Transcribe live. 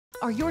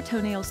Are your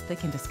toenails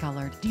thick and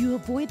discolored? Do you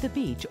avoid the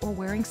beach or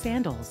wearing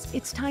sandals?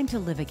 It's time to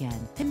live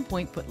again.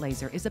 Pinpointe Foot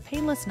Laser is a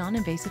painless,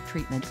 non-invasive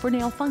treatment for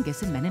nail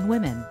fungus in men and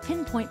women.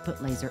 Pinpointe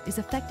Foot Laser is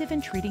effective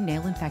in treating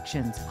nail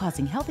infections,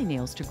 causing healthy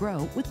nails to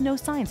grow with no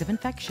signs of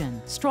infection.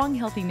 Strong,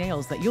 healthy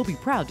nails that you'll be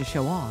proud to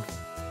show off.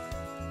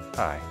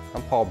 Hi,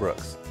 I'm Paul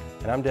Brooks,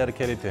 and I'm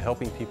dedicated to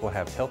helping people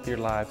have healthier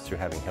lives through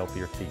having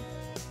healthier feet.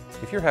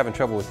 If you're having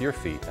trouble with your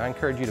feet, I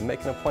encourage you to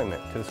make an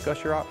appointment to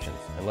discuss your options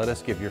and let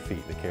us give your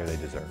feet the care they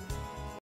deserve.